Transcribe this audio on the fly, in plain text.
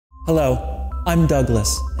Hello, I'm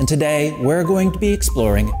Douglas, and today we're going to be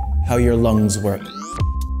exploring how your lungs work.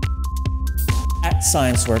 At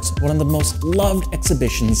ScienceWorks, one of the most loved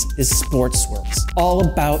exhibitions is SportsWorks, all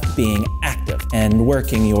about being active and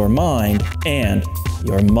working your mind and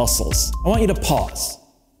your muscles. I want you to pause.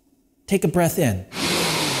 Take a breath in.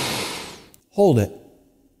 Hold it.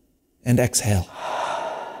 And exhale.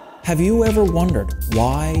 Have you ever wondered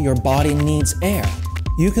why your body needs air?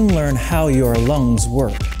 You can learn how your lungs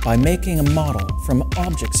work by making a model from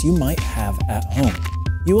objects you might have at home.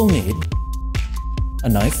 You will need a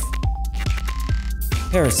knife,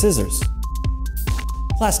 pair of scissors,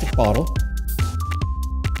 plastic bottle,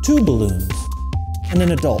 2 balloons, and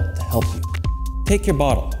an adult to help you. Take your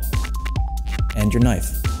bottle and your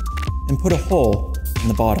knife and put a hole in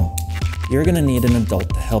the bottom. You're going to need an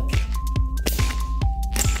adult to help you.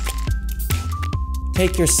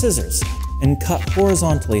 Take your scissors and cut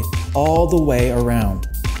horizontally all the way around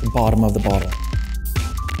the bottom of the bottle.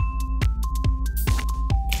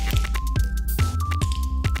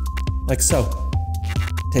 Like so.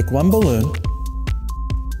 Take 1 balloon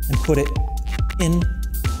and put it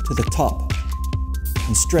into the top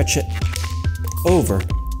and stretch it over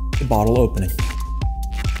the bottle opening.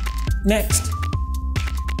 Next,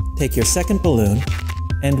 take your second balloon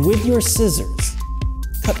and with your scissors,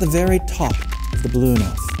 cut the very top of the balloon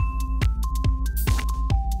off.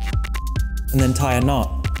 And then tie a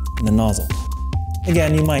knot in the nozzle.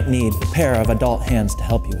 Again, you might need a pair of adult hands to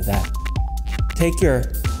help you with that. Take your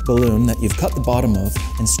balloon that you've cut the bottom of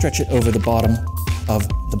and stretch it over the bottom of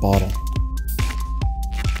the bottle.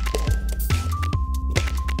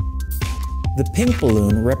 The pink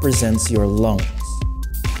balloon represents your lungs.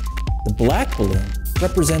 The black balloon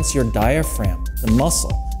represents your diaphragm, the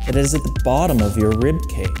muscle that is at the bottom of your rib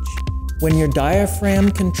cage. When your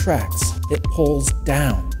diaphragm contracts, it pulls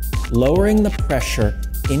down, lowering the pressure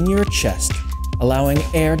in your chest, allowing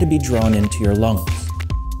air to be drawn into your lungs.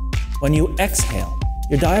 When you exhale,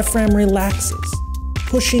 your diaphragm relaxes,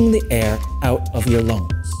 pushing the air out of your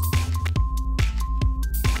lungs.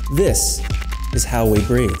 This is how we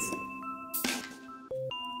breathe.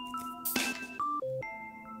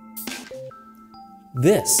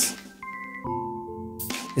 This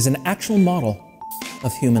is an actual model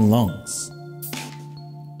of human lungs.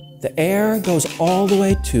 The air goes all the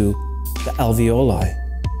way to the alveoli,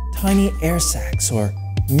 tiny air sacs or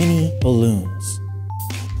mini balloons.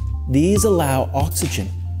 These allow oxygen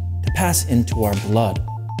to pass into our blood.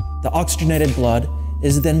 The oxygenated blood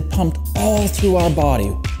is then pumped all through our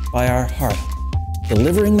body by our heart,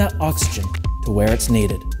 delivering that oxygen to where it's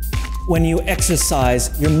needed. When you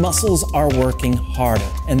exercise, your muscles are working harder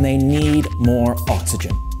and they need more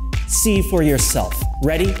oxygen. See for yourself.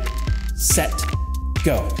 Ready, set,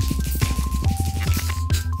 go.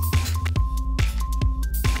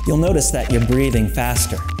 You'll notice that you're breathing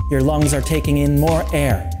faster. Your lungs are taking in more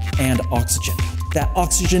air and oxygen. That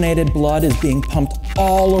oxygenated blood is being pumped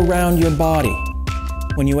all around your body.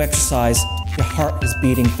 When you exercise, your heart is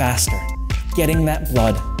beating faster, getting that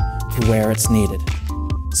blood to where it's needed.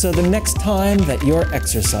 So the next time that you're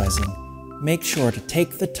exercising, make sure to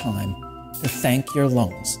take the time to thank your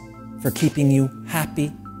lungs for keeping you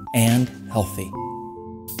happy and healthy.